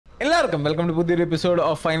Welcome to another episode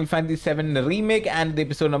of Final Fantasy VII Remake and the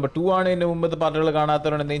episode number 2 ആണ് ഇതിന്റെ മുമ്പത്തെ പാർട്ടുകൾ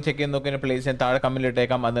കാണാത്തവരുണ്ടെങ്കിൽ check ചെയ്ത് നോക്കിയ പ്ലേസ് ഞാൻ താഴെ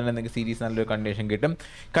കമന്റിലിട്ടേക്കാം. അതുതന്നെ നിങ്ങൾക്ക് സീരീസ് നല്ലൊരു കണ്ടീഷൻ കിട്ടും.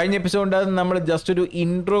 കഴിഞ്ഞ എപ്പിസോഡിൽ നമ്മൾ ജസ്റ്റ് ഒരു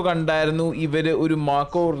ഇൻട്രോ കണ്ടായിരുന്നു. ഇവർ ഒരു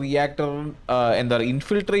മാക്കോ റിയാക്ടർ എന്താ പറയുക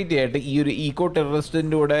ഇൻഫിൽട്രേറ്റ് ആയിട്ട് ഈ ഒരു ഈക്കോ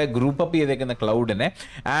ടെററിസ്റ്റിൻ്റെ കൂടെ ഗ്രൂപ്പ് അപ്പ് ചെയ്തേക്കുന്ന ക്ലൗഡിനെ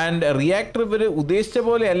ആൻഡ് റിയാക്ടർ ഇവർ ഉദ്ദേശിച്ച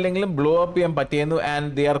പോലെ അല്ലെങ്കിലും ബ്ലോ അപ്പ് ചെയ്യാൻ പറ്റിയിരുന്നു and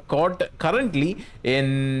they are coat currently in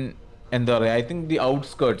എന്താ പറയുക I think the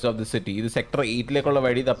outskirts of the city. ഇത് സെക്ടർ 8ലേക്കുള്ള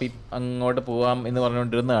വഴി തപ്പി അങ്ങോട്ട് പോകാം എന്ന്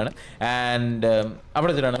പറഞ്ഞുകൊണ്ടിരുന്നതാണ് ആൻഡ് അവിടെ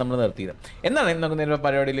വെച്ചിട്ടാണ് നമ്മൾ നിർത്തിയത്. എന്നാണ് നമുക്ക് നേരെ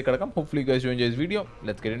പരിപാടിയിൽ കിടക്കാം. Hopefully guys you enjoy this video.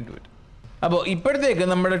 Let's get into it. അപ്പോൾ ഇപ്പോഴത്തേക്ക്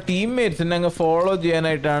നമ്മുടെ ടീംമേറ്റ്സിനെ അങ്ങ് ഫോളോ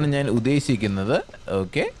ചെയ്യാനായിട്ടാണ് ഞാൻ ഉദ്ദേശിക്കുന്നത്.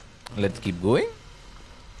 Okay, let's keep going.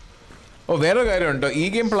 വേറെ കാര്യമുണ്ടോ, ഈ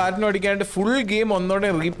ഗെയിം പ്ലാറ്റിനം അടിക്കാനായിട്ട് ഫുൾ ഗെയിം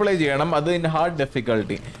ഒന്നോടെ റീപ്ലേ ചെയ്യണം. അത് ഇൻ ഹാർഡ്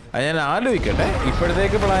ഡിഫിക്കൽട്ടി. അത് ഞാൻ ആലോചിക്കട്ടെ.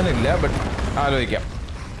 ഇപ്പോഴത്തേക്ക് പ്ലാനില്ല, ബട്ട് ആലോചിക്കാം.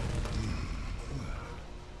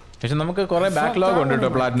 പക്ഷെ നമുക്ക് കുറെ ബാക്ക്ലോഗ് ഉണ്ട് കേട്ടോ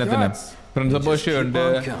പ്ലാറ്റിനത്തിന്. പ്രിൻസ് ഓഫ് പേർഷ്യ ഉണ്ട്,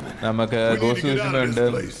 നമുക്ക് ഗോസ്റ്റ് ഫ്യൂഷൻ ഉണ്ട്.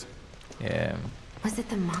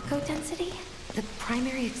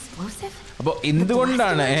 അപ്പോൾ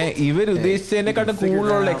എന്തുകൊണ്ടാണ് ഇവർ ഉദ്ദേശിച്ചതിനെക്കാട്ടും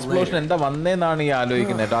കൂടുതലുള്ള എക്സ്പ്ലോഷൻ എന്താ വന്നേന്നാണ് ഈ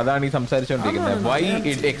ആലോചിക്കുന്നത് കേട്ടോ. അതാണ് ഈ സംസാരിച്ചുകൊണ്ടിരിക്കുന്നത്. Why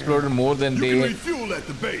it exploded more than they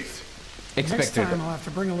expected.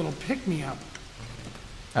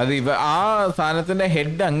 അത് ആ സാധനത്തിന്റെ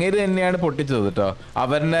ഹെഡ് അങ്ങേര് തന്നെയാണ് പൊട്ടിച്ചത് കേട്ടോ.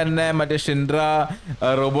 അവരുടെ തന്നെ മറ്റേ ഷിൻഡ്ര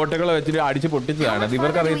റോബോട്ടുകളെ വെച്ചിട്ട് അടിച്ച് പൊട്ടിച്ചതാണ്. അത്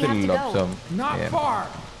ഇവർക്ക് അറിയത്തില്ലല്ലോ.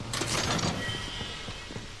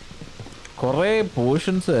 കുറെ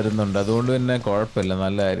പോർഷൻസ് വരുന്നുണ്ട്, അതുകൊണ്ട് തന്നെ കുഴപ്പമില്ല,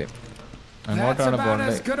 നല്ല കാര്യം. അങ്ങോട്ടാണ്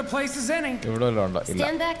പോകേണ്ടത്. ഇവിടെ വല്ലതും ഉണ്ടോ? ഇല്ല.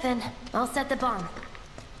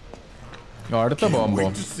 അടുത്ത ബോംബോ?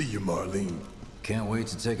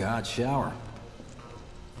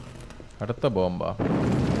 അടുത്ത ബോംബാ?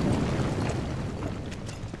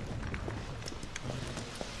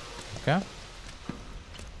 Okay.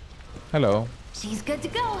 Hello. She's good to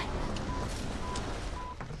go.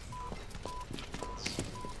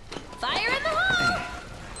 Fire in the hole.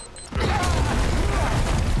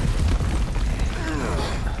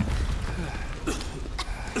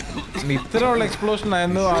 ഇത്രയുള്ള എക്സ്പ്ലോഷൻ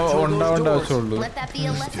ആയിരുന്നു ഉണ്ടാവേണ്ട ആവശ്യമുള്ളൂ.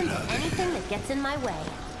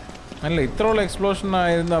 അല്ല, ഇത്രയുള്ള എക്സ്പ്ലോഷൻ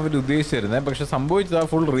ആയിരുന്നു അവർ ഉദ്ദേശിച്ചിരുന്നത്. പക്ഷെ സംഭവിച്ചത്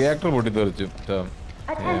ഫുൾ റിയാക്ടർ പൊട്ടിത്തെറിച്ചു.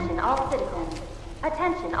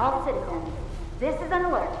 Attention all citizens. This is an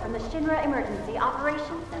alert from the Shinra Emergency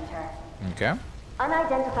Operations Center. Okay.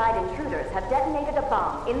 Unidentified intruders have detonated a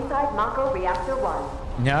bomb inside Mako Reactor 1.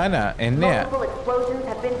 ഞാനാ എന്നെയാ? Multiple explosions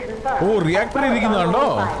have been confirmed. Oh, reactor ഇരിക്കുന്നുണ്ടോ?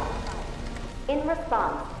 In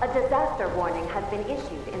response, a disaster warning has been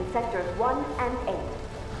issued in sectors 1 and 8.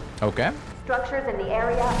 Okay. Structures in the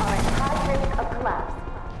area are at high risk of collapse,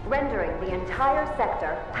 rendering the entire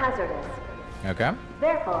sector hazardous. Okay.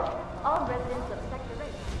 Therefore, all residents of Sector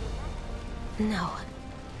 8...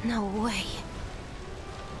 No way.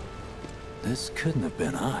 This couldn't have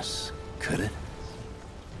been us, could it?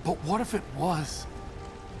 But what if it was?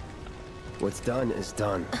 What's done is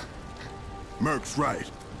done. Merc's right.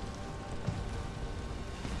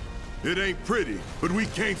 It ain't pretty, but we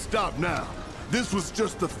can't stop now. This was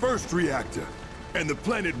just the first reactor, and the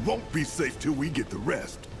planet won't be safe till we get the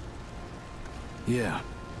rest. Yeah.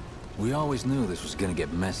 We always knew this was gonna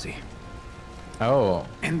get messy. Oh.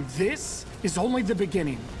 And this is only the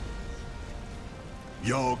beginning.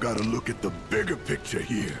 Y'all gotta look at the bigger picture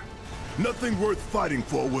here. Nothing worth fighting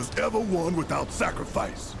for was ever won without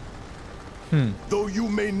sacrifice. Though you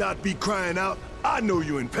may not be crying out, I know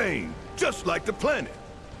you're in pain, just like the planet.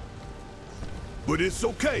 But it's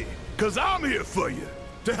okay, 'cause I'm here for you,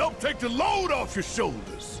 to help take the load off your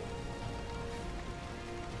shoulders.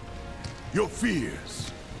 Your fears,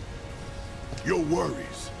 your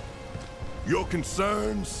worries, your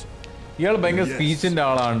concerns, ഇയാൾ ഭയങ്കര സ്പീച്ചിന്റെ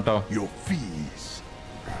ആളാണ് കേട്ടോ. your fees.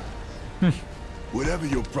 Whatever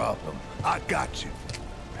your problem, I got you.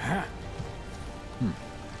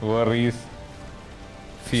 Worries,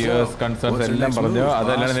 fears, concerns എല്ലാം പറഞ്ഞു.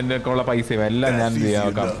 അതെല്ലാം നിന്റെ ഉള്ള പൈസയും എല്ലാം ഞാൻ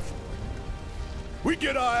ചെയ്യാം. We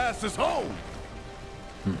get our asses home.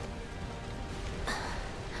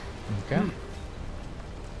 Okay.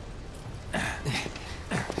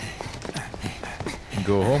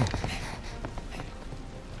 Go home.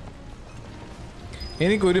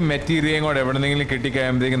 എനിക്കൊരു മെറ്റീരിയലും കൂടെ എവിടെന്നെങ്കിലും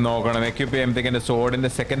കിട്ടിക്കഴിയുമ്പോഴത്തേക്കും നോക്കണം. എക്യൂപ്പ് ചെയ്യുമ്പോഴത്തേക്ക് എൻ്റെ സോഡിൻ്റെ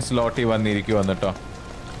സെക്കൻഡ് സ്ലോട്ടിൽ വന്നിരിക്കും വന്നിട്ടോ.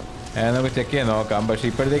 നമുക്ക് ചെക്ക് ചെയ്യാൻ നോക്കാം. പക്ഷെ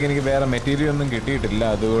ഇപ്പോഴത്തേക്ക് എനിക്ക് വേറെ മെറ്റീരിയൽ ഒന്നും കിട്ടിയിട്ടില്ല,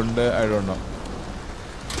 അതുകൊണ്ട് I don't know.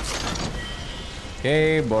 Okay,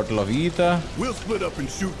 bottle of ether. We'll split up and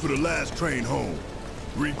shoot for the last train home.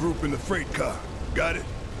 Regroup in the freight car. Got it?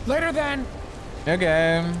 Later then. Okay.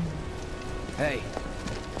 Hey.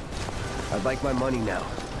 I'd like my money now.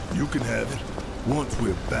 You can have it once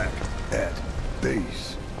we're back at base.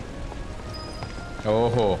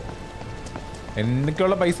 ഓഹോ,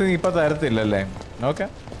 എനിക്കുള്ള പൈസ നീ ഇപ്പൊ തരത്തില്ലല്ലേ? Okay,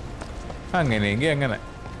 അങ്ങനെയെങ്കിൽ അങ്ങനെ.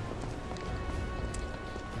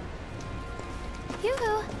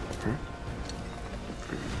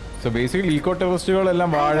 So basically Eeco ടെററിസ്റ്റുകളെല്ലാം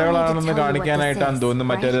വാഴകളാണെന്ന് കാണിക്കാനായിട്ടാണ് തോന്നുന്നു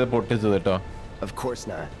മറ്റേത് പൊട്ടിച്ചത് കേട്ടോ. Of course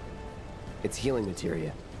not. It's healing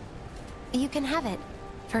materia. You can have it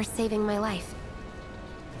for saving my life.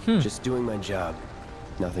 Just doing my job.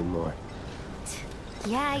 Nothing more.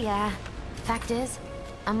 Yeah. Fact is,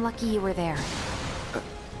 I'm lucky you were there.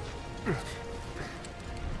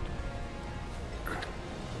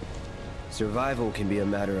 Survival can be a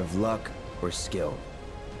matter of luck or skill.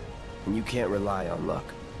 And you can't rely on luck.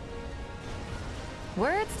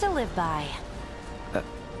 Words to live by.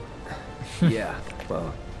 Yeah, well,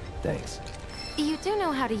 thanks. You do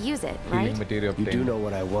know how to use it, right? Healing material You do obtained. know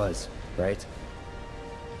what I was, right?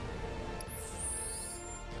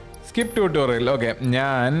 Skip tutorial. Okay,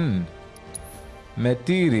 ഞാൻ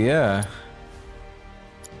material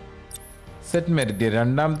set material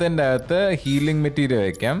രണ്ടാമത്തെ അകത്ത് healing material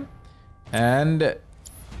വയ്ക്കാം. And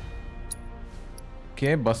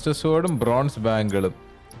okay, buster സോഡും bronze ബാങ്കുകളും.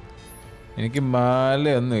 എനിക്ക്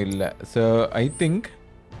മാലയൊന്നും ഇല്ല. So I think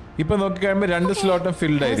ഇപ്പൊ നോക്കിക്കഴിയുമ്പോൾ 2 സ്ലോട്ടും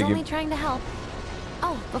filled ആയിരിക്കും.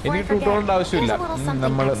 എനിക്ക് ട്യൂട്ടോറിയലിന്റെ ആവശ്യമില്ല,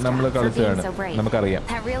 നമ്മൾ കളിച്ചതാണ്, നമുക്കറിയാം.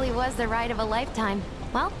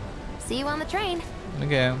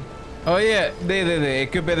 ഓക്കെ, ഓ ദേ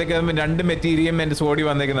എക്യുപ്പ് ചെയ്തൊക്കെ 2 മെറ്റീരിയം എൻ്റെ സോഡി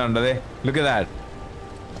വന്നേക്കുന്നുണ്ട്. അതെ, look that.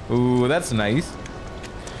 Oh, that's nice.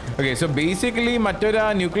 Okay, so basically മറ്റൊരു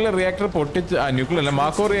ന്യൂക്ലിയർ റിയാക്ടർ ന്യൂക്ലിയർ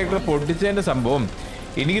മാക്കോ റിയാക്ടർ പൊട്ടിച്ചതിന്റെ സംഭവം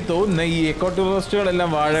എനിക്ക് തോന്നുന്നു ഈ എക്കോ ടൂറിസ്റ്റുകളെല്ലാം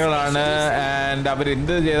വാഴകളാണ് ആൻഡ്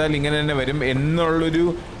അവരെന്ത് ചെയ്താലും ഇങ്ങനെ തന്നെ വരും എന്നുള്ളൊരു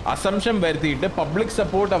അസംഷൻ വരുത്തിയിട്ട് പബ്ലിക്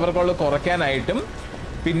സപ്പോർട്ട് അവർക്കുള്ള കുറയ്ക്കാനായിട്ടും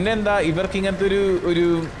പിന്നെന്താ ഇവർക്ക് ഇങ്ങനത്തെ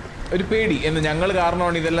ഒരു പേടി എന്ന് ഞങ്ങൾ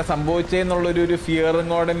കാരണമാണ് ഇതെല്ലാം സംഭവിച്ചതെന്നുള്ളൊരു ഫിയറും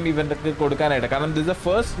കൂടെ ഇവർക്ക് കൊടുക്കാനായിട്ട്. കാരണം this A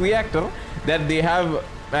first reactor that they have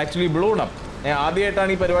actually blown up.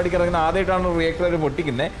 ആദ്യമായിട്ടാണ് ഈ പരിപാടിക്ക് ഇറങ്ങുന്നത്, ആദ്യമായിട്ടാണ് റിയാക്ടർ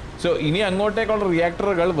പൊട്ടിക്കുന്നത്. സോ ഇനി അങ്ങോട്ടേക്കുള്ള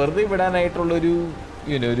റിയാക്ടറുകൾ വെറുതെ വിടാനായിട്ടുള്ളൊരു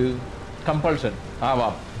ഒരു കമ്പൾഷൻ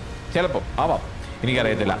ആവാം, ചിലപ്പോൾ ആവാം,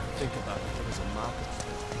 എനിക്കറിയത്തില്ല.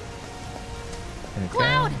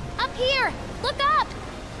 Cloud, up here! Look up!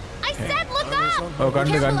 I said look up! Oh,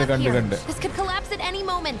 കണ്ട്. This could collapse at any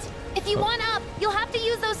moment. If you want up, you'll have to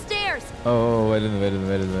use those stairs. ഓ, വരുന്നു.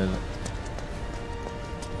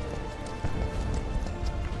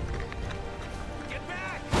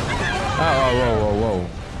 Whoa.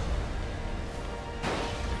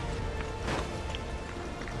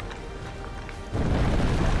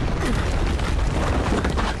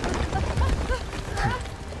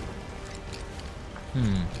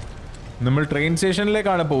 നമ്മൾ ട്രെയിൻ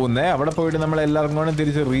സ്റ്റേഷനിലേക്കാണ് പോകുന്നത്. അവിടെ പോയിട്ട് നമ്മൾ എല്ലാവർക്കും കൂടെ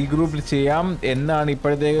തിരിച്ച് റീഗ്രൂപ്പ് ചെയ്യാം എന്നാണ്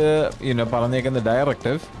ഇപ്പോഴത്തേക്ക് പറഞ്ഞേക്കുന്ന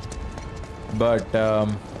ഡയറക്റ്റീവ്. ബട്ട്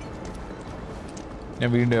ഞാൻ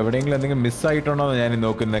വീണ്ടും എവിടെയെങ്കിലും എന്തെങ്കിലും മിസ്സായിട്ടുണ്ടോ എന്ന് ഞാൻ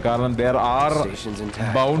നോക്കുന്നത്. കാരണം there are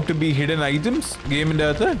bound to be hidden items ഗെയിമിൻ്റെ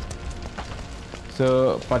അകത്ത്. സോ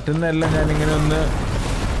പറ്റുന്നതെല്ലാം ഞാനിങ്ങനെ ഒന്ന്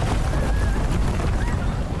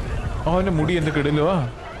അവൻ്റെ മുടി എന്ത് കിടിലോ,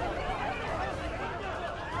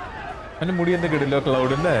 അവൻ്റെ മുടി എന്ത് കിടിലോ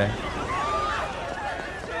ക്ലൗഡിൻ്റെ.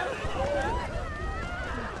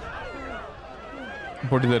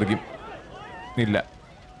 പൊട്ടിത്തെറിക്കും ഇല്ല.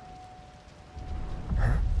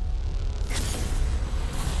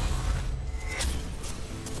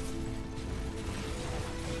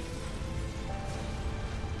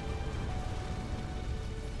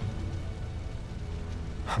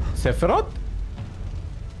 Sephiroth?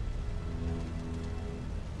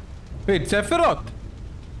 Wait, Sephiroth?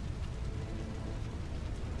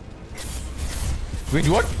 Wait,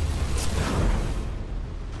 what?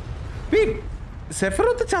 Wait,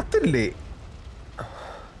 Sephiroth ചത്തില്ലേ?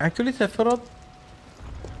 Actually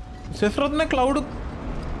Sephirothനെ Cloud.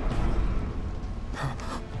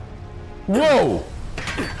 Whoa!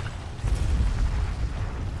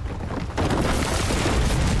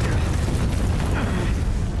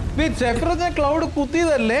 Wait, Sephirothനെ Cloud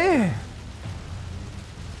കുത്തിയതല്ലേ?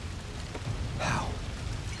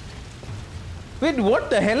 Wait, what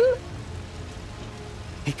the hell?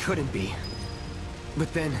 He couldn't be. But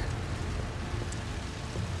then...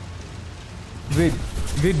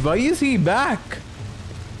 Wait, why is he back?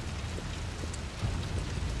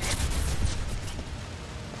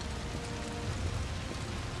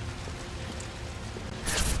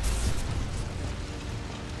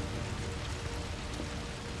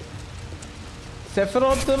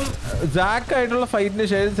 സെഫിറോത്തും sac ആയിട്ടുള്ള ഫൈറ്റിന്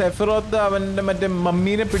ശേഷം സെഫിറോത്ത് അവൻ്റെ മറ്റേ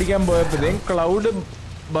മമ്മീനെ പിടിക്കാൻ പോയപ്പോഴേ ക്ലൗഡ്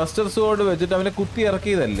ബസ്റ്റർ സോഡ് വെച്ചിട്ട് അവനെ കുത്തി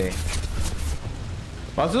ഇറക്കിയതല്ലേ?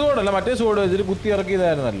 ബസ്റ്റർ സോഡല്ല, മറ്റേ സോഡ് വെച്ചിട്ട് കുത്തി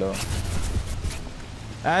ഇറക്കിയതായിരുന്നല്ലോ.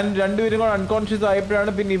 ആൻഡ് രണ്ടുപേരും കൂടെ അൺകോൺഷ്യസ്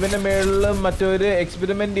ആയപ്പോഴാണ് പിന്നെ ഇവന്റെ മേളിൽ മറ്റൊരു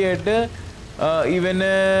എക്സ്പെരിമെന്റ് ആയിട്ട്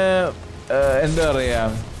ഇവന് എന്താ പറയാ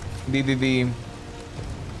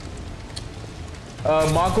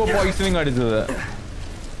മാർക്കോ പോയിസണിങ് അടിച്ചത്.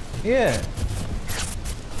 Yeah.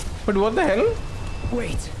 But what the hell?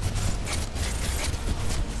 Wait.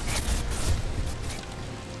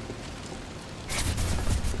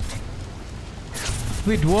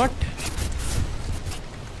 Wait, what?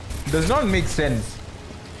 Does not make sense.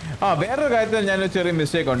 വേറൊരു കാര്യത്തിൽ ഞാനൊരു ചെറിയ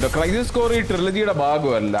മിസ്റ്റേക്ക് ഉണ്ട്. ക്രൈസിസ് കോർ ഈ ട്രിലജിയുടെ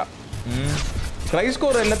ഭാഗമല്ല. ക്രൈസിസ്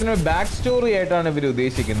കോർ എല്ലാത്തിനും ബാക്ക് സ്റ്റോറി ആയിട്ടാണ് ഇവർ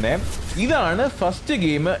ഉദ്ദേശിക്കുന്നത്. ഇതാണ് ഫസ്റ്റ്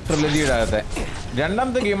ഗെയിം ട്രിലജിയുടെ അകത്തെ.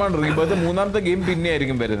 രണ്ടാമത്തെ ഗെയിമാണ് റീബർത്ത്, മൂന്നാമത്തെ ഗെയിം പിന്നെ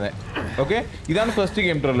ആയിരിക്കും വരുന്നത്. ഓക്കെ, ഇതാണ് ഫസ്റ്റ്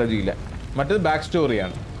ഗെയിം ട്രിലജിയിലെ. മറ്റേത് ബാക്ക്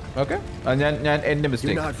സ്റ്റോറിയാണ്. ഓക്കെ, ഞാൻ എന്റെ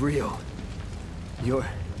mistake. You're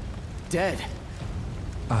dead.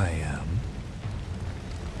 I am.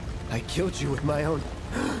 I killed you with my own.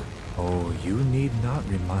 Oh, you need not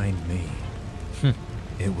remind me.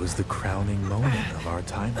 It was the crowning moment of our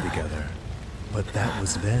time together. But that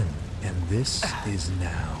was then, and this is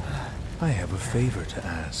now. I have a favor to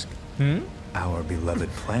ask. Our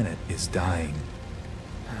beloved planet is dying.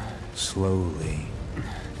 Slowly,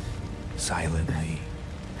 silently,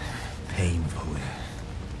 painfully.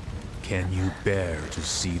 Can you bear to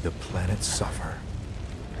see the planet suffer?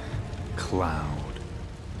 Cloud.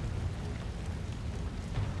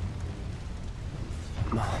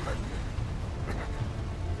 Mom.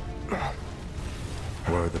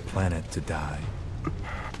 Were the planet to die,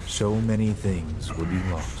 so many things would be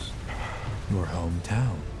lost. Your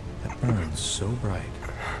hometown that burns so bright.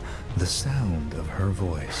 The sound of her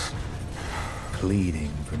voice,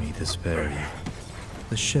 pleading for me to spare you.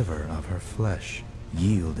 The shiver of her flesh,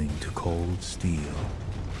 yielding to cold steel.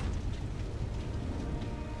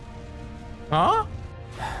 Huh?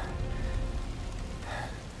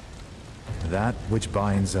 That which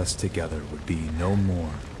binds us together would be no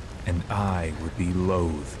more, and I would be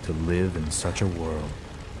loath to live in such a world,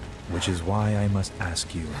 which is why I must ask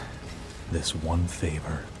you this one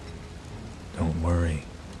favor. Don't worry,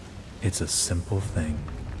 it's a simple thing.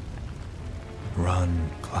 Run,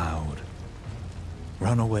 Cloud.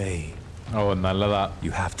 Run away. Oh, nallada.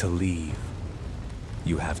 You have to leave.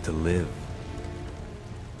 You have to live.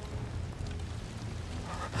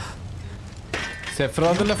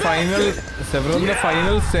 Sephiroth's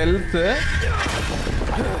final self.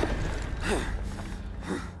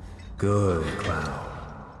 Good, Cloud.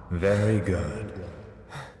 Very good.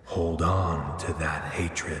 Hold on to that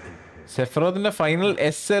hatred. Sephiroth's final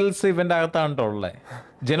SLs ഇവന്റെ അകത്താണ് ഉള്ളത്.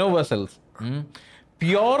 Genova cells.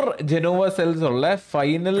 Pure Genova cells ഉള്ള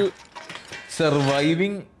final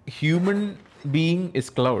surviving human being is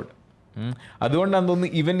Cloud. അതുകൊണ്ടാണ്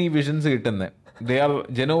തോന്നുന്നു ഇവൻ ഈ visions കിട്ടുന്നത്. They are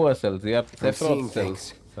Genova cells. They are Sephiroth cells.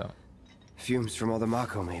 So. Fumes from all the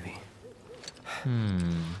Mako, maybe.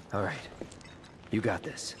 All right. You got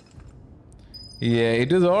this. Yeah,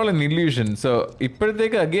 it is all an illusion. So,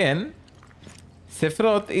 ഇപ്പോഴത്തേക്ക് again,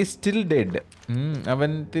 Sephiroth is still dead. അവൻ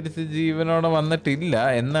തിരിച്ച് ജീവനോടെ വന്നിട്ടില്ല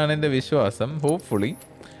എന്നാണ് എൻ്റെ വിശ്വാസം. Hopefully.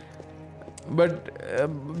 But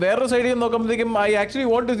വേറൊരു സൈഡിൽ നോക്കുമ്പോഴത്തേക്കും I actually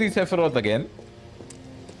want to see Sephiroth again.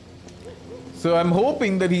 So, I'm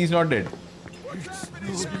hoping that he's not dead.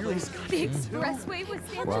 The expressway was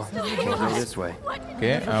there Well, just a can't go this way.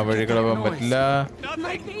 Okay, ആ വഴി കടവാൻ പറ്റില്ല.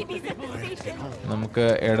 My baby's at the station. നമുക്ക്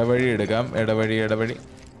ഇടവഴി എടുക്കാം. ഇടവഴി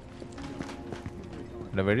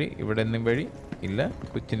ഇവിടെ ഒന്നും വഴി ഇല്ല.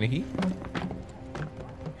 കുച്ചിനഹി.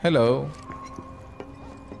 Hello.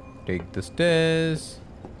 Take the stairs.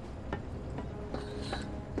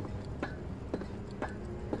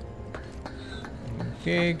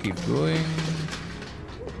 Okay, keep going.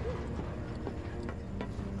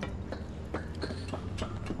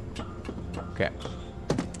 Okay.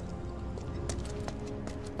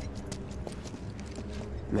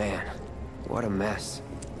 Man, what a mess.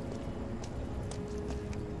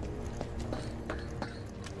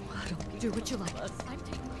 Do what you like. I'm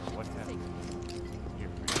taking What's happening?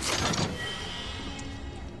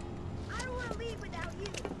 I don't want to leave without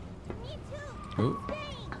you. Me too. Oh.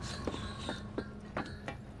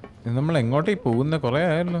 നമ്മൾ എങ്ങോട്ടേ പോകുന്ന കുറേ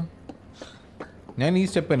ആയല്ലോ. ഞാൻ ഈ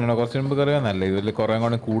സ്റ്റെപ്പ് തന്നെയാണോ കുറച്ച് മുമ്പ് കയറിയാന്നല്ല. ഇതിൽ കുറേ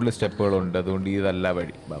കൂടെ കൂടുതൽ സ്റ്റെപ്പുകളുണ്ട്. അതുകൊണ്ട് ഇതല്ല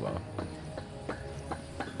വഴി. Baba.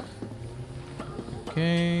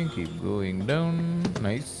 Okay, keep going down.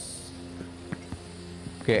 Nice.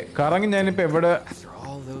 Okay, കറങ്ങി ഞാനിപ്പോൾ എവിടെ?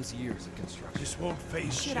 All those years of construction. Just won't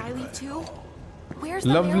face Should I Shinra leave at too? all. Where's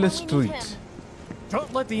the Lovely mayor when we need street. him?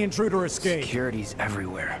 Don't let the intruder escape. Security's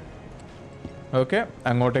everywhere. Okay,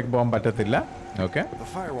 അങ്ങോട്ടേക്ക് പോകാൻ പറ്റത്തില്ല. Okay. The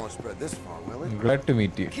fire won't spread this far, will it? Glad to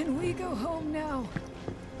meet you. Can we go home now?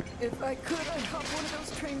 If I could, I'd hop one of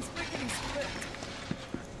those trains lickety split.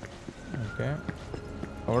 Okay.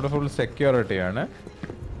 അവിടെ full security ആണ്.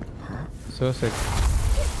 So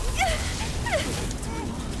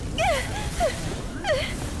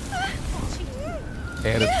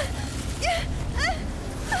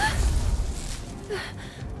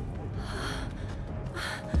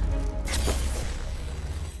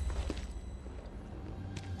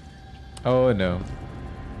Oh no.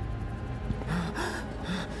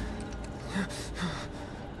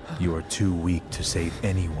 You are too weak to save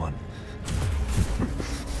anyone.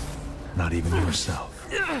 Not even yourself.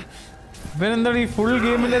 ഇവനെന്താണ് ഈ full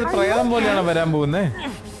ഗെയിമിൽ പ്രയാസം പോലെയാണ് വരാൻ പോകുന്നത്?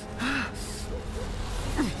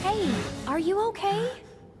 Hey, are you okay?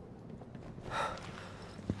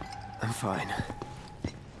 I'm fine.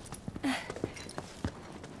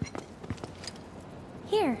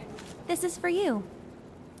 Here, this is for you.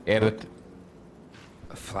 Earth.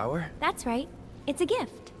 A flower? That's right. It's a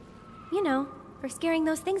gift. You know, for scaring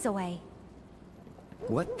those things away.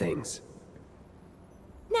 What things?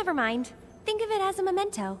 Never mind. Think of it as a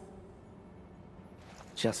memento.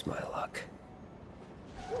 Just my luck.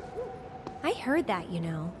 I heard that, you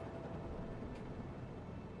know.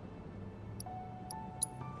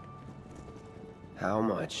 How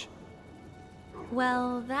much? Well,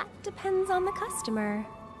 that depends on the customer.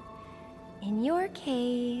 In your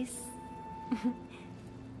case,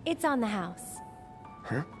 it's on the house.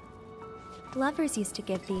 Huh? Lovers used to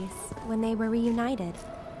give these when they were reunited.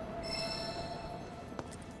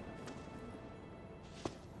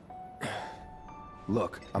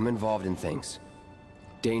 Look, I'm involved in things.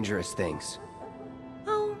 Dangerous things.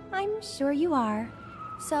 Oh, I'm sure you are.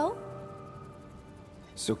 So?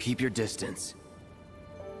 So keep your distance.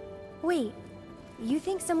 Wait, you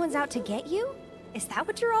think someone's out to get you? Is that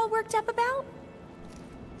what you're all worked up about?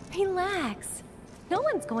 Relax. No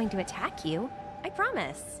one's going to attack you. I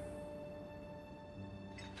promise.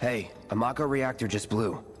 Hey, a Mako reactor just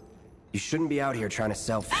blew. You shouldn't be out here trying to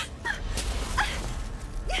sell.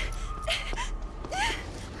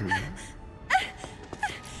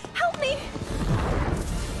 Help me!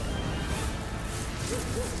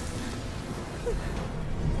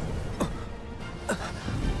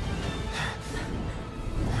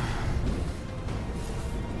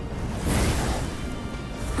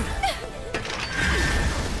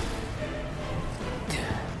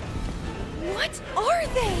 What are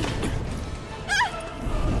they?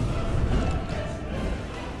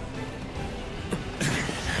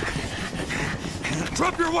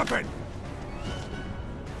 Drop your weapon!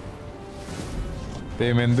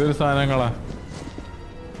 എന്തൊരു സാധനങ്ങളാ?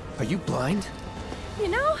 Are you blind? You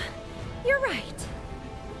know, you're right.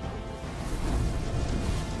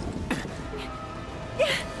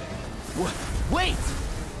 Wait!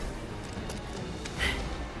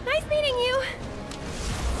 Nice meeting you.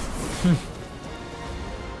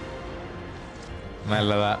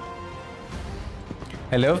 നല്ലതാ.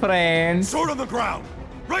 Hello friends. Sword on the ground!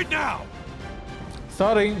 Right now!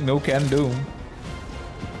 Sorry, no can do.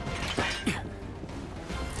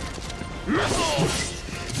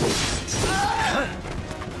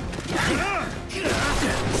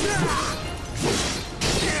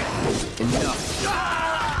 Enough.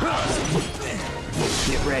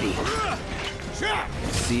 Get ready.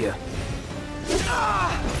 See ya.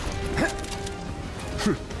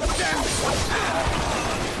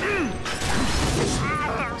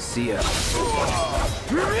 See ya.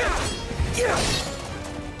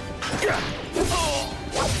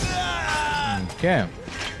 Okay.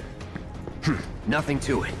 Nothing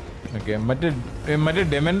to it. Okay. മറ്റേ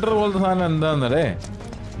ഡെമെൻഡർ പോലത്തെ സാധനം എന്താന്നല്ലേ?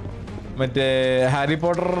 മറ്റേ Harry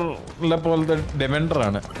പോട്ടറിലെ പോലത്തെ ഡെമെൻഡർ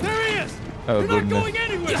ആണ്. Oh goodness.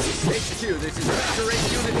 HQ, this is Restoration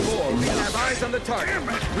Unit 4. We have eyes on the target.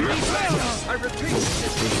 We need backup. I repeat.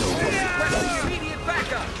 Requesting immediate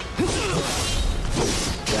backup.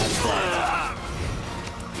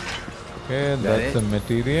 Okay, that's the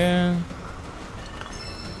material.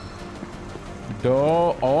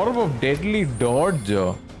 Orb of deadly dodge.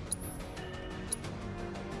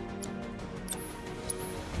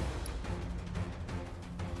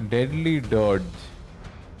 Deadly dodge.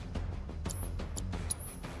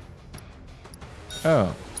 Oh.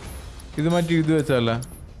 ഇത് മറ്റേ ഇത് വെച്ചല്ല.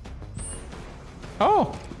 Oh.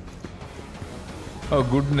 Oh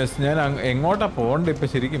goodness, ഞാൻ എങ്ങോട്ടാ പോണ്ടേ ഇപ്പൊ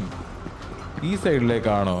ശരിക്കും? ഈ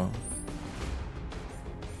സൈഡിലേക്കാണോ?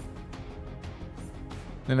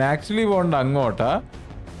 ഞാൻ ആക്ച്വലി പോകണ്ട അങ്ങോട്ടാ,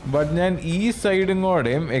 ബട്ട് ഞാൻ ഈ സൈഡും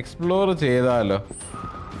കൂടെയും എക്സ്പ്ലോർ ചെയ്താലോ?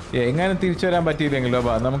 എങ്ങനെ തിരിച്ചു വരാൻ പറ്റിയില്ലെങ്കിലോ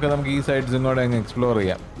നമുക്ക് ഈ സൈഡ്സും കൂടെ അങ്ങ് എക്സ്പ്ലോർ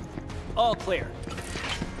ചെയ്യാം. All clear.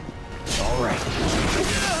 All right.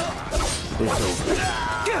 It's over.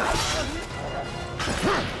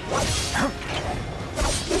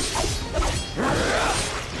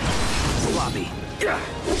 sloppy.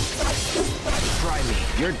 Try me.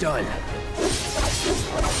 You're done.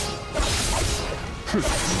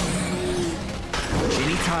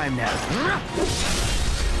 Any time now.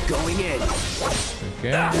 Going in.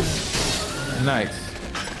 Okay. Nice.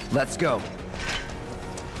 Let's go.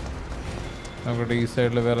 നമ്മുടെ ഈ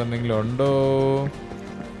സൈഡിൽ വേറെ എന്തെങ്കിലും ഉണ്ടോ?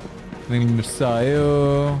 എന്തെങ്കിലും മിസ്സായോ?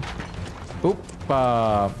 ഉപ്പാ.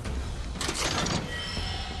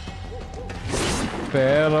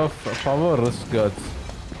 Pair of power wrist guards.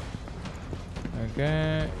 Okay.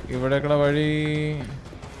 ഇവിടേക്കുള്ള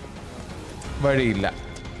വഴിയില്ല.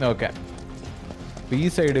 ഓക്കെ. ഈ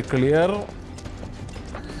സൈഡ് ക്ലിയർ.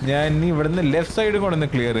 ഞാൻ ഇനി ഇവിടുന്ന് ലെഫ്റ്റ് സൈഡ് കൊണ്ടൊന്ന്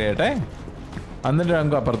ക്ലിയർ ചെയ്യട്ടെ. എന്നിട്ട്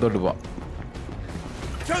നമുക്ക് അപ്പുറത്തോട്ട് പോവാം.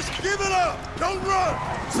 Just give it up! Don't run!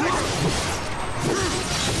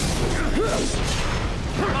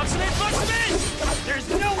 There's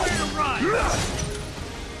nowhere to run!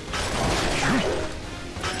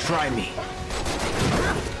 Try me.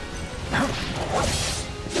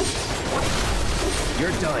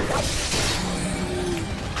 You're done.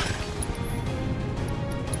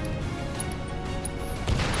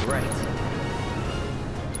 Right.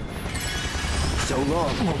 So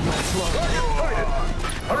long. Target sighted!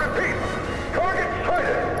 I repeat, target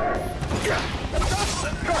sighted!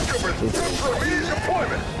 Shocktroopers, good for immediate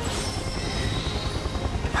deployment!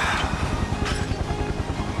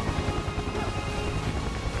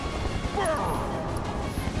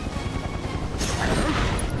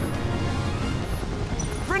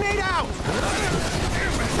 Grenade out!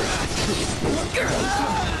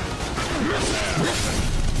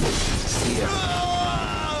 See ya.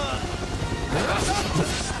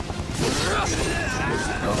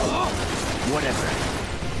 Whatever.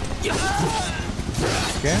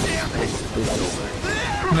 Okay. It's over.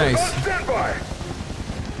 Nice. Stand by!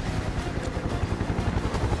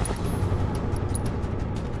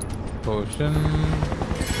 Potion.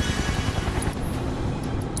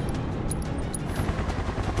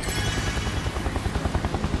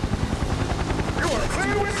 You are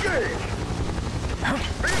clear to engage!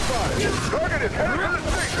 Be advised, target is headed for the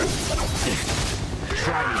station!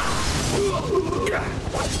 Try me.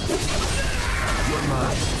 You're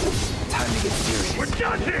mine. Time to get serious. We're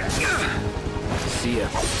done here! See ya.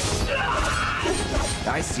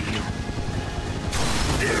 I see you.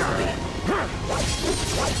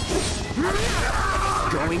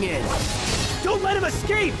 Going in. Don't let him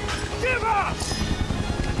escape! Give up!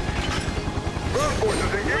 Ground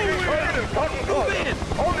forces engaging target in Fountain Plaza.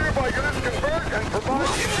 All nearby units converge and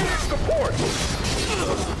provide immediate support.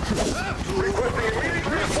 Requesting immediate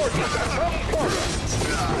reinforcements at Fountain Plaza.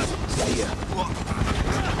 See ya.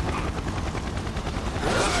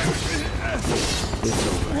 It's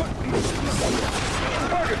over.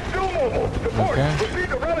 Target still mobile. Support. Okay. Proceed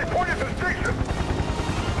to rally point at the station.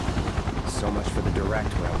 So much for the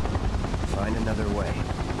direct route. Find another way.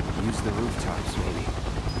 Use the rooftops, maybe.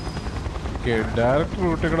 Okay, direct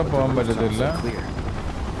route കൂടെ പോകാൻ പറ്റത്തില്ല. Clear.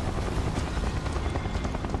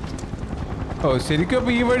 ഓ ശരിക്കും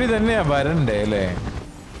അപ്പൊ ഈ വഴി തന്നെയാ വരണ്ടേ അല്ലേ?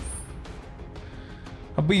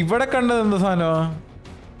 അപ്പൊ ഇവിടെ കണ്ടത് എന്താ സാധനമാ?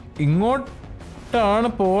 ഇങ്ങോട്ടാണ്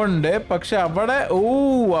പോകണ്ടേ. പക്ഷെ അവിടെ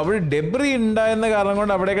അവിടെ ഡെബ്രി ഉണ്ടായിരുന്ന കാരണം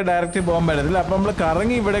കൊണ്ട് അവിടെയൊക്കെ ഡയറക്റ്റ് പോകാൻ പറ്റത്തില്ല. അപ്പൊ നമ്മള്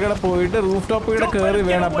കറങ്ങി ഇവിടെ കൂടെ പോയിട്ട് റൂഫ് ടോപ്പ് കൂടെ കയറി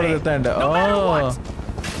വേണം അപ്പുറത്ത് എത്താണ്ട്.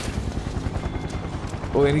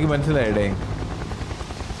 ഓ എനിക്ക് മനസ്സിലായിടേ.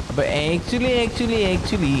 അപ്പൊ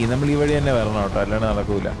ആക്ച്വലി നമ്മൾ ഈ വഴി തന്നെ വരണം കേട്ടോ, അല്ലാണ്ട്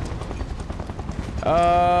നടക്കൂല.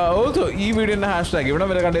 ഓൾസോ ഈ വീഡിയോന്റെ ഹാഷ്ടാഗ് ഇവിടെ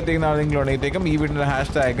വരെ കണ്ടെത്തിക്കുന്ന ആരെങ്കിലും ഉണ്ടെങ്കിലേക്കും ഈ വീഡിയോന്റെ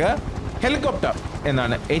ഹാഷ്ടാഗ് ഹെലികോപ്റ്റർ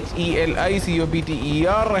എന്നാണ്.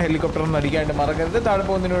 HELICOPTER ഹെലികോപ്റ്റർ എന്ന് അടിക്കാണ്ട് മറക്കരുത്. താഴെ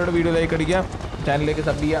പോകുന്നതിനോട് വീഡിയോ ലൈക്ക് അടിക്കാം, ചാനലിലേക്ക്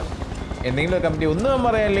സബ് ചെയ്യാം. എന്തെങ്കിലും കമന്റ് ഒന്നും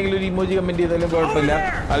പറയാം, അല്ലെങ്കിൽ ഒരു ഇമോജി കമന്റ് ചെയ്താലും കുഴപ്പമില്ല.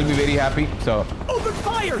 I'll be very happy. So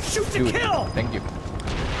thank you.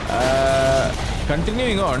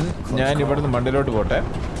 Continuing on, ഞാൻ ഇവിടുന്ന് മണ്ടിലോട്ട് പോട്ടെ.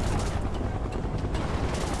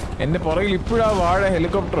 എന്റെ പുറകിൽ ഇപ്പോഴാ വാഴ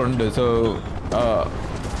ഹെലികോപ്റ്റർ ഉണ്ട്. So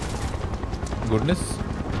goodness.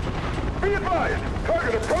 Be advised,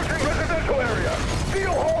 target approaching residential area.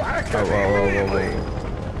 Steel hull active immediately.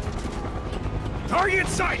 Target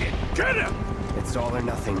sighted! Get him! It's all or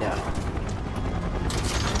nothing now.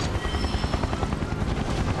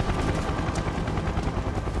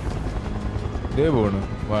 ഇതേ പോണു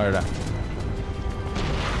വാഴ.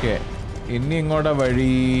 ഓക്കെ, ഇനി ഇങ്ങോട്ടാ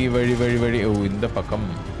വഴി. ഓ ഇന്ത പക്കം.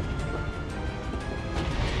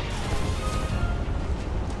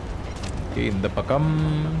 ഇന്ത പക്കം.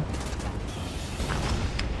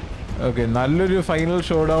 ഓക്കെ, നല്ലൊരു ഫൈനൽ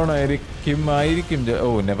ഷോ ഡൗൺ ആയിരിക്കും. ഓ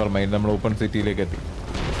നെവർ മൈൻഡ്, നമ്മൾ ഓപ്പൺ സിറ്റിയിലേക്ക് എത്തി.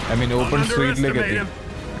 ഐ മീൻ ഓപ്പൺ സ്ട്രീറ്റിലേക്ക് എത്തി.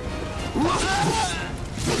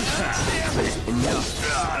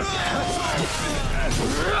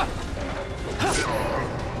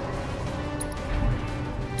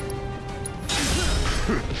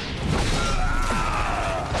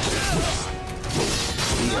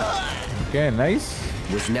 Okay, nice.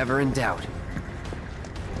 Was never in doubt.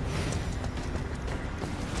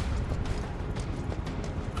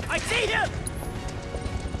 I see him!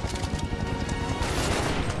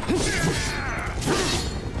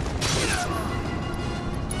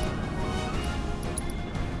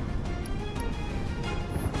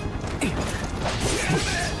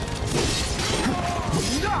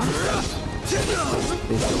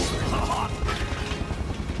 It's over.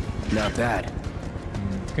 Not bad.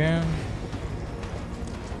 Okay.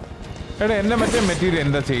 എടാ എൻ്റെ മറ്റേ മെറ്റീരിയൽ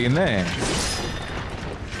എന്താ ചെയ്യുന്നേ?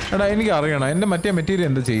 എടാ എനിക്ക് അറിയണം എൻ്റെ മറ്റേ മെറ്റീരിയൽ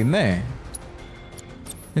എന്താ ചെയ്യുന്നേ?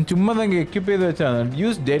 ഞാൻ ചുമ്മാ തന്നെ എക്യുപ്പ് ചെയ്ത് വെച്ചാണ്.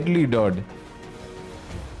 Use deadly ഡോഡ്.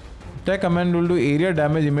 Attack command will do area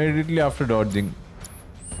damage immediately after dodging.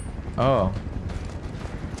 Oh.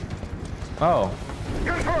 Oh.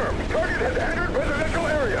 Confirm. Target has entered residential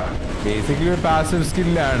area. Basically a passive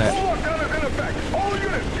skill ആണ്. Lockdown is in effect. All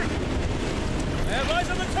units. I have eyes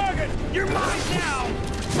on the target! You're mine now!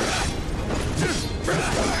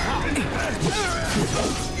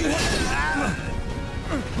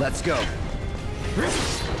 Let's go.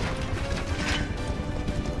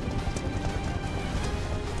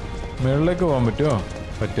 മേളിലേക്ക് പോകാൻ പറ്റുമോ?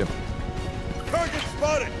 പറ്റും. Target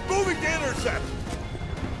spotted. Moving to intercept.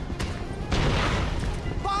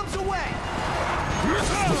 Bombs away!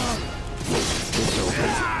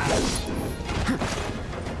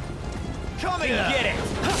 Come and get it!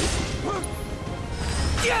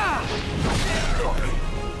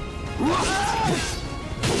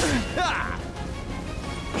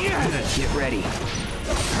 Get ready.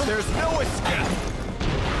 There's no escape!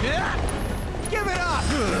 Give it up!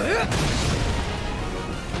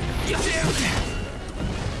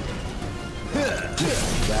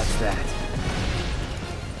 That's that.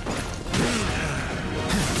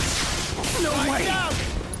 No way!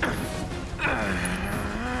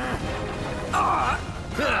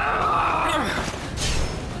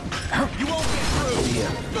 You won't get through!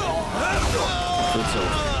 It's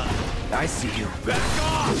over. I see you. Back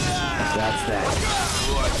off! That's that.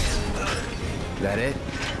 That it?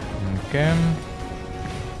 Okay.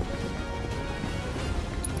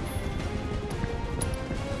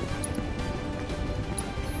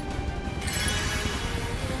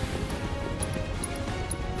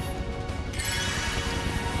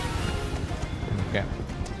 Okay.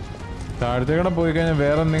 താഴത്തേക്കൂടെ പോയി കഴിഞ്ഞാൽ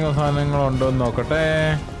വേറെ എന്തെങ്കിലും സാധനങ്ങളുണ്ടോ എന്ന് നോക്കട്ടെ.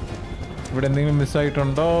 ഇവിടെ എന്തെങ്കിലും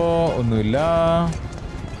മിസ്സായിട്ടുണ്ടോ? ഒന്നുമില്ല.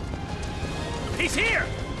 He's here!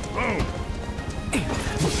 Boom!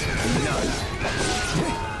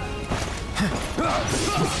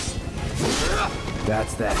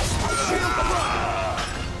 That's that.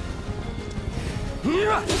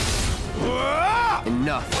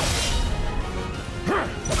 Enough.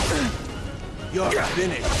 You're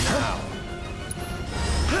finished now.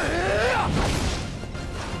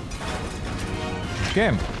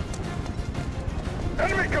 Okay.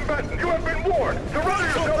 Enemy combatant, you have been warned. Surrender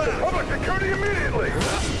yourself to public security immediately.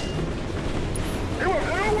 You have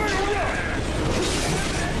nowhere to run.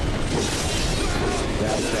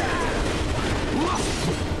 That's that.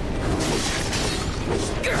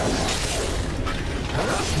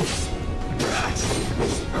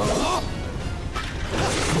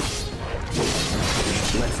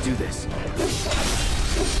 Let's do this.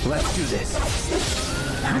 Let's do this.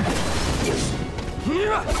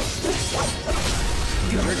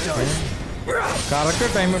 You're done. Correct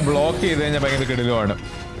ടൈമിൽ block ചെയ്ത് കഴിഞ്ഞാൽ ഭയങ്കര കിടിലുമാണ്.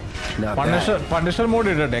 Not bad. Punisher mode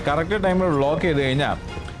ഇടട്ടെ. Correct ടൈമിൽ block ചെയ്ത് കഴിഞ്ഞാൽ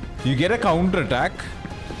you get A counter attack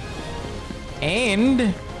and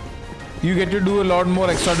you get to do a lot more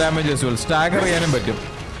extra damage as well. Stagger ചെയ്യാനും പറ്റും.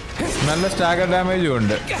 നല്ല സ്റ്റാഗർ ഡാമേജും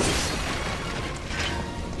ഉണ്ട്.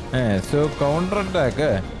 സോ കൗണ്ടർ അറ്റാക്ക്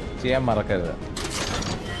ചെയ്യാൻ മറക്കരുത്.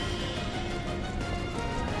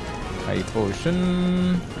 ഹൈ പോഷൻ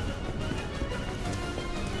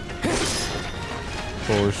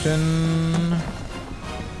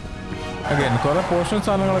അഗൈൻ കുറെ പോഷൻ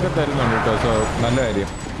സാധനങ്ങളൊക്കെ തരുന്നുണ്ട് കേട്ടോ. സോ നല്ല കാര്യം.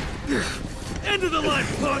 End of the line,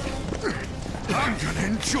 punk! I'm gonna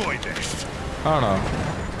enjoy this. ആണോ?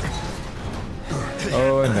 Oh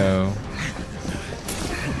no.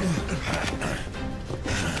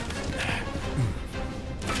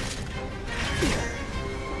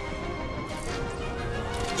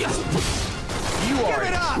 You are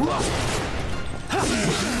it up!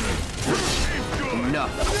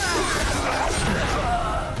 Enough.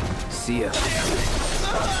 See ya.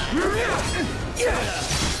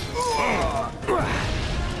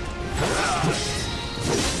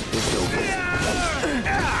 It's over.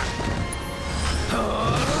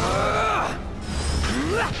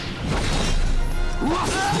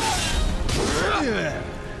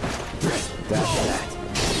 That's that.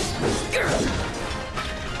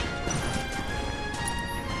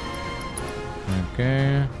 Okay.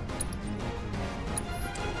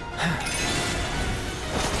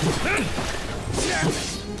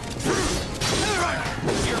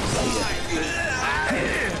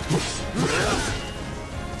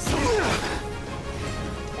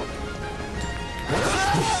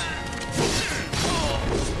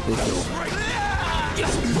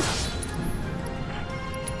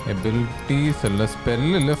 Abilities അല്ല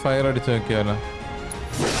സ്പെല്ലില്ല ഫയർ അടിച്ചു നോക്കിയാലോ.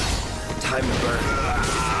 Time to burn.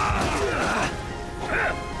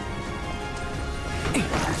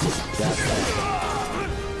 That's it.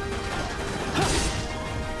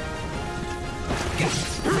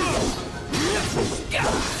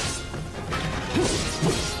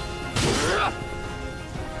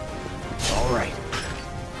 All right.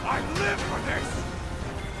 I live for this.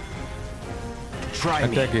 Try me.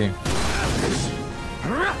 Attacking.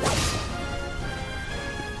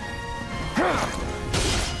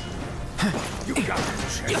 You got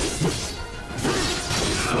it, Chef.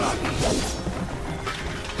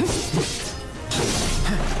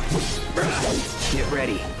 Get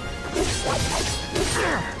ready.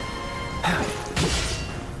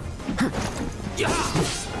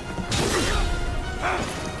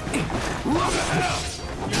 What the hell?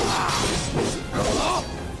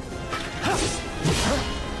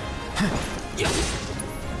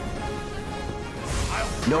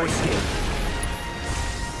 No escape.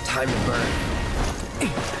 Time to burn.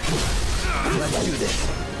 Let's do this.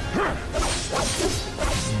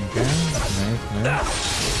 Okay, nice.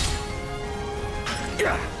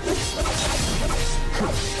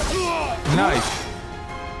 Nice.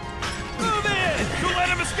 Move in! Don't let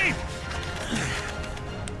him escape!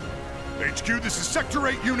 HQ, this is Sector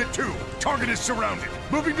 8, Unit 2. Target is surrounded.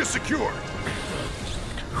 Moving to secure.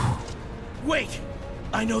 Wait!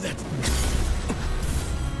 I know that...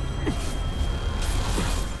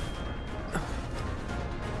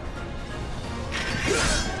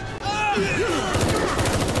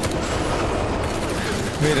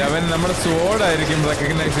 അവൻ നമ്മുടെ സ്വോർഡായിരിക്കും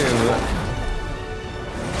recognise ചെയ്തത്.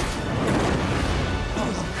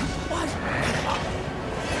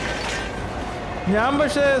 ഞാൻ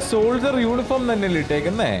പക്ഷെ soldier uniform തന്നെയല്ലേ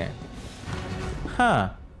ഇട്ടേക്കുന്നേ.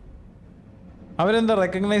 അവരെന്താ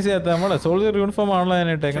recognise ചെയ്യാത്ത? നമ്മളെ soldier uniform ആണല്ലോ ഞാൻ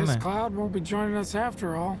ഇട്ടേക്കുന്നേ. Cloud won't be joining us after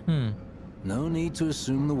all. No need to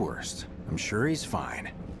assume the worst. I'm sure he's fine.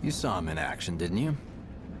 You saw him in action, didn't you?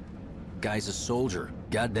 Guy's a soldier.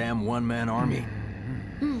 Goddamn one-man army.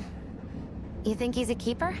 You think he's a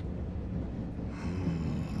keeper?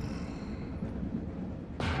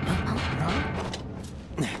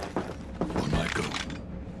 On my go.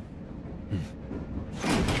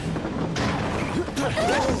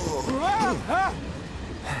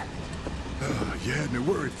 You had me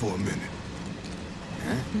worried for a minute.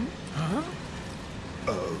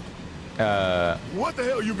 What the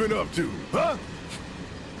hell you been up to, huh?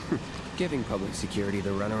 Giving public security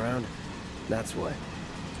the runaround. That's what.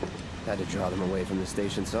 Had to draw them away from the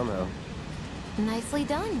station somehow. Nicely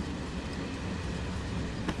done.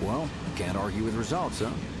 Well, can't argue with results,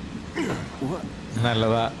 huh? What?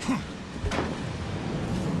 നല്ലതാ.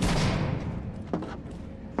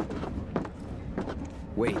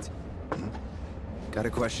 Wait. Got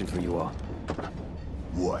a question for you all.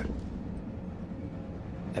 What?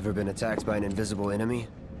 Ever been attacked by an invisible enemy?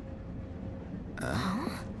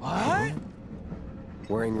 What?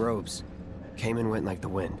 Wearing robes. Came and went like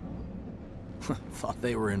the wind. Thought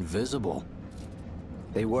they were invisible.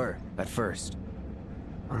 They were, at first.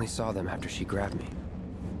 Only saw them after she grabbed me.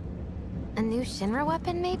 A new Shinra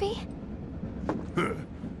weapon, maybe?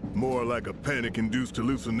 More like a panic-induced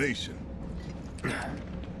hallucination.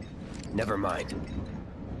 Never mind.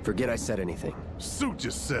 Forget I said anything. Suit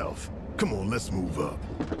yourself. Come on, let's move up.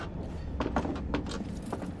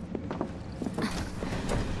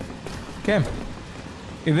 Okay.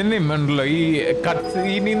 ഇതിന്റെ ഉണ്ടല്ലോ ഈ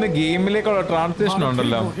കട്ട്സീനിന്ന് ഗെയിമിലേക്കുള്ള transition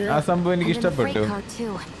ഉണ്ടല്ലോ, ആ സംഭവം എനിക്ക് ഇഷ്ടപ്പെട്ടു.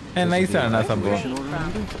 നൈസാണ് ആ സംഭവം.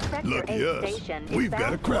 Lucky us. We've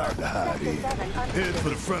got a crowd to hide in. Head for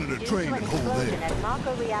the front of the train and hold there.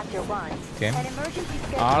 Okay.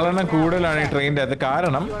 ആളെണ്ണം കൂടുതലാണ് ഈ ട്രെയിനിന്റെ അത്.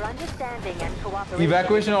 കാരണം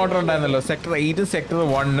ഇവാക്യുവേഷൻ ഓർഡർ ഉണ്ടായിരുന്നല്ലോ. സെക്ടർ 8 സെക്ടർ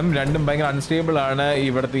 1 രണ്ടും ഭയങ്കര അൺസ്റ്റേബിൾ ആണ്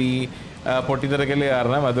ഇവിടുത്തെ ഈ പൊട്ടിത്തെറിക്കല്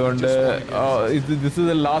കാരണം. അതുകൊണ്ട് this is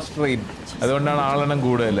the last train. അതുകൊണ്ടാണ് ആളെണ്ണം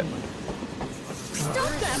കൂടുതൽ.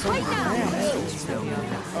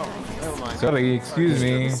 Sorry, excuse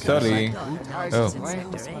me. Sorry. Oh.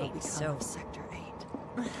 Sector 8.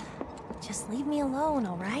 Just leave me alone,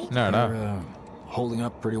 all right? No. Holding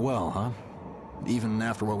up pretty well, huh? Even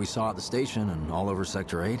after what we saw at the station and all over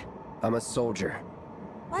Sector 8? I'm a soldier.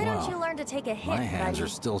 Why don't you learn to take a hit, My hands buddy? are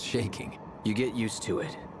still shaking. You get used to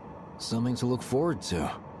it. Something to look forward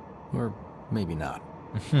to. Or maybe not.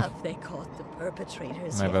 Have they caught the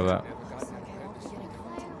perpetrators yet?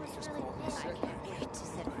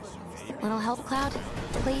 Little help, Cloud?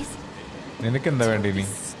 Please? നിനക്കെന്താ വേണ്ടി ഇനി?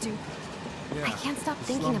 I can't stop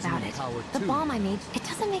thinking about it. The bomb I made, it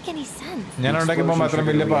doesn't make any sense. ഞാൻ ഉണ്ടാക്കിയപ്പോൾ മാത്രം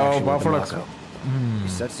വലിയ powerful.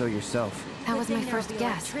 You said so yourself. That was my first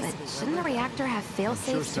guess, but shouldn't the reactor have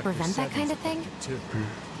fail-safes to prevent that kind of thing?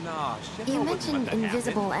 You mentioned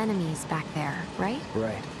invisible enemies back there, right?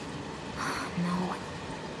 Right. No.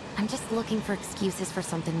 I'm just looking for excuses for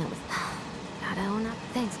something that was... Gotta own up.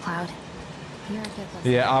 Thanks, Cloud. You're a good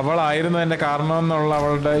listener. Yeah, അവളായിരുന്നു എന്റെ കാരണം എന്നുള്ള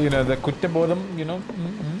അവളുടെ the കുറ്റബോധം,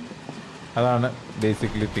 അതാണ്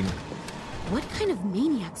basically thing. What kind of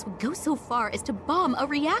maniacs would go so far as to bomb a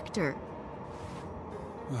reactor?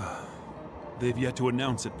 They've yet to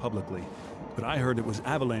announce it publicly, but I heard it was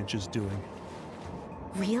Avalanche's doing.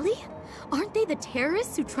 Really? Aren't they the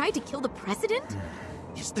terrorists who tried to kill the president?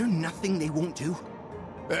 Is there nothing they won't do?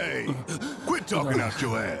 Hey, quit talking out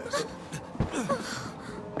your ass.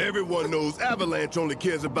 Everyone knows Avalanche only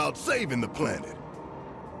cares about saving the planet.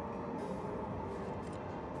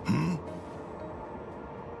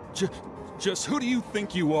 Just who do you think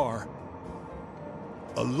you are?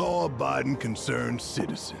 A law-abiding, concerned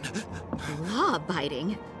citizen. Law-abiding?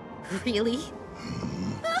 Really?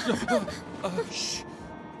 Shh.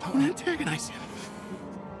 Don't antagonize him.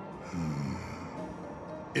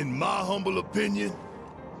 In my humble opinion,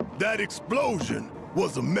 that explosion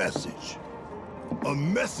was a message. A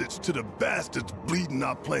message to the bastards bleeding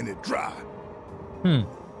our planet dry.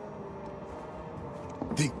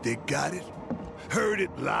 Think they got it? Heard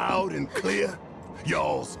it loud and clear?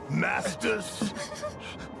 Y'all's masters?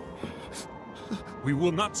 We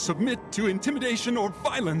will not submit to intimidation or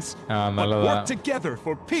violence, but work together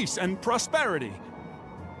for peace and prosperity.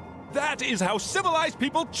 That is how civilized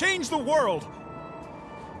people change the world.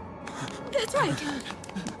 That's right.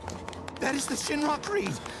 That is the Shinra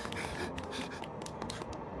creed.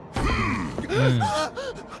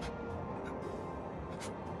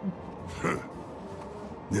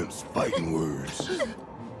 Them's fighting words.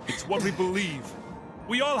 It's what we believe.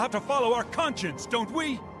 We all have to follow our conscience, don't we?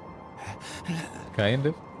 Kind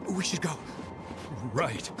of. We should go.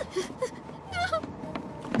 Right.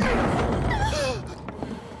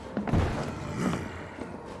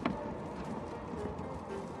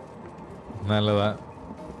 നല്ലതാ.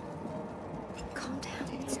 Calm down.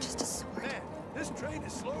 It's just a sword. Man, this train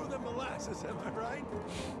is slower than molasses, am I right?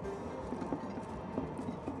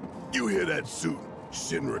 You hear that suit?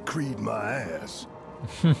 Shinra creed my ass.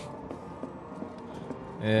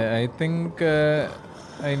 I think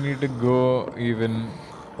I need to go even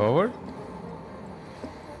forward.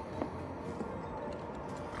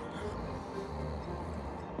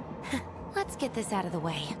 Let's get this out of the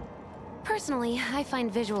way. Personally, I find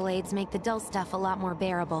visual aids make the dull stuff a lot more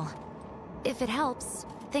bearable. If it helps,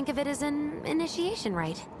 think of it as an initiation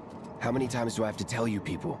rite. How many times do I have to tell you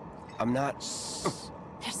people? I'm not...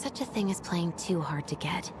 There's such a thing as playing too hard to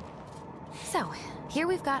get. So, here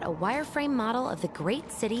we've got a wireframe model of the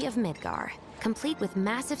great city of Midgar, complete with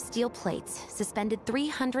massive steel plates suspended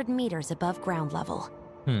 300 meters above ground level.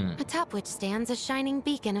 Atop which stands a shining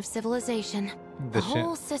beacon of civilization. The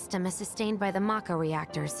whole system is sustained by the Mako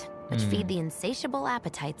reactors, which feed the insatiable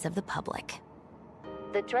appetites of the public.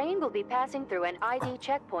 The train will be passing through an ID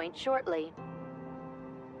checkpoint shortly.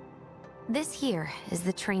 This here is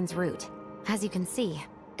the train's route. As you can see,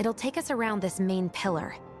 it'll take us around this main pillar.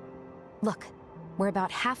 Look, we're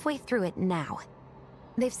about halfway through it now.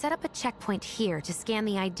 They've set up a checkpoint here to scan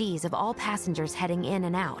the IDs of all passengers heading in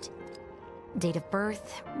and out. Date of birth,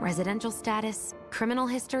 residential status, criminal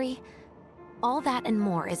history, all that and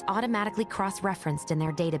more is automatically cross-referenced in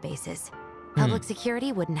their databases. Public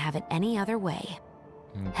security wouldn't have it any other way.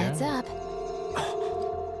 Heads up.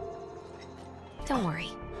 Don't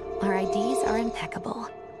worry, our IDs are impeccable.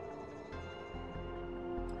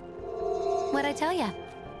 What'd I tell ya?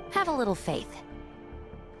 Have a little faith.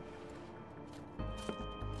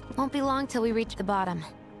 Won't be long till we reach the bottom.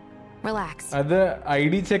 Relax. അത്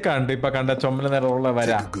ID check ആണ് ഇപ്പൊ കണ്ട ചുമല നിറമുള്ള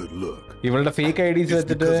വര. ഇവളുടെ fake IDs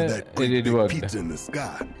വെച്ചിട്ട് it worked. Pizza in the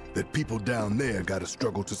sky that people down there gotta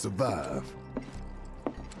struggle to survive.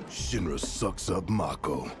 Shinra sucks up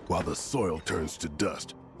Mako while the soil turns to dust.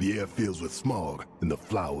 The air fills with smog and the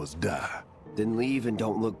flowers die. Then leave and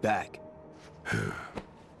don't look back.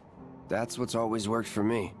 That's what's always worked for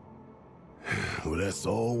me. Well, that's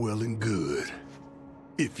all well and good.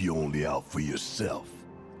 If you're only out for yourself.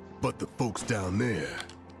 But the folks down there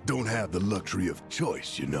don't have the luxury of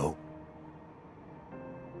choice, you know.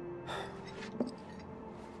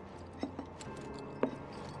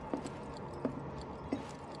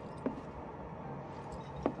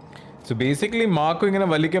 So basically, Marco ingane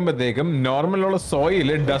valikkumbodekkum normal ulla soil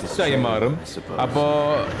dust ayi maarum. Appo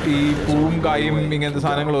ee poom kayum ingante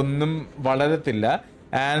saanangalonnum valarathilla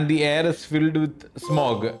and the air is filled with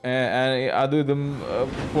smog. Adu idum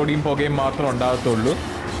podiyum pogayum mathram undavatullu.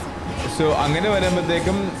 So angane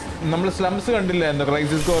varumbothekkum nammal slums kandilla enna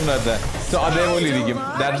crisis corner. So adevole irikkum.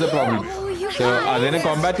 That's the problem. So adine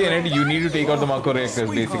combat cheyanayittu you need to take out the Marco reactors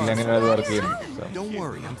basically angane adu work cheyum. Don't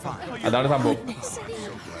worry, I'm fine. Adana sambhavam.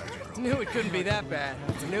 Knew it couldn't be that bad.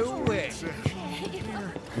 No way.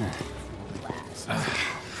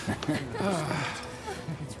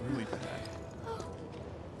 It's really bad.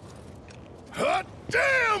 Hot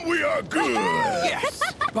damn, we are good! Yes!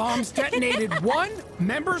 Bombs detonated 1,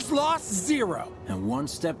 members lost 0. And one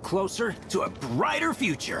step closer to a brighter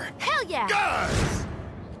future. Hell yeah! Guys!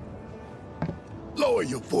 Lower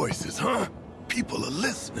your voices, huh? People are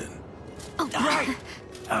listening. Oh, right.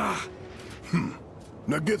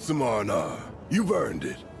 Now get some R&R. You've earned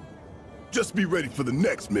it. Just be ready for the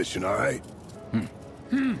next mission, all right?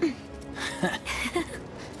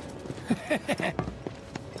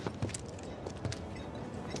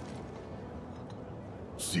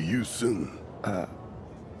 See you soon.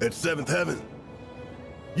 At 7th Heaven.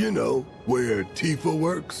 You know, where Tifa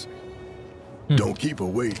works. Don't keep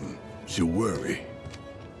her waiting. She'll worry.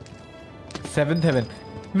 7th Heaven.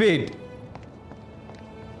 Wait,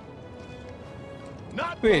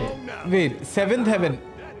 7th Heaven.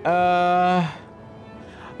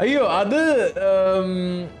 അയ്യോ അത്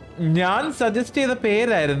ഞാൻ suggest ചെയ്ത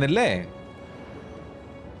പേരായിരുന്നില്ലേ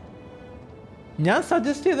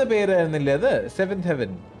അത് 7th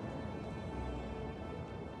Heaven.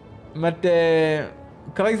 മറ്റേ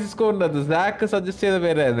crisis കോറിൻ്റെ അത് sac suggest ചെയ്ത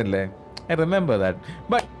പേരായിരുന്നില്ലേ I remember that.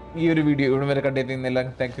 But ഈ ഒരു വീഡിയോ ഇവിടെ വരെ കണ്ടെത്തുന്നില്ല.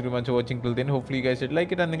 Thanks very much watching till then. Hopefully you guys did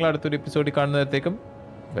like it. നിങ്ങൾ അടുത്തൊരു എപ്പിസോഡിൽ കാണുന്നതിനേക്കും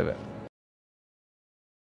ബൈ ബൈ.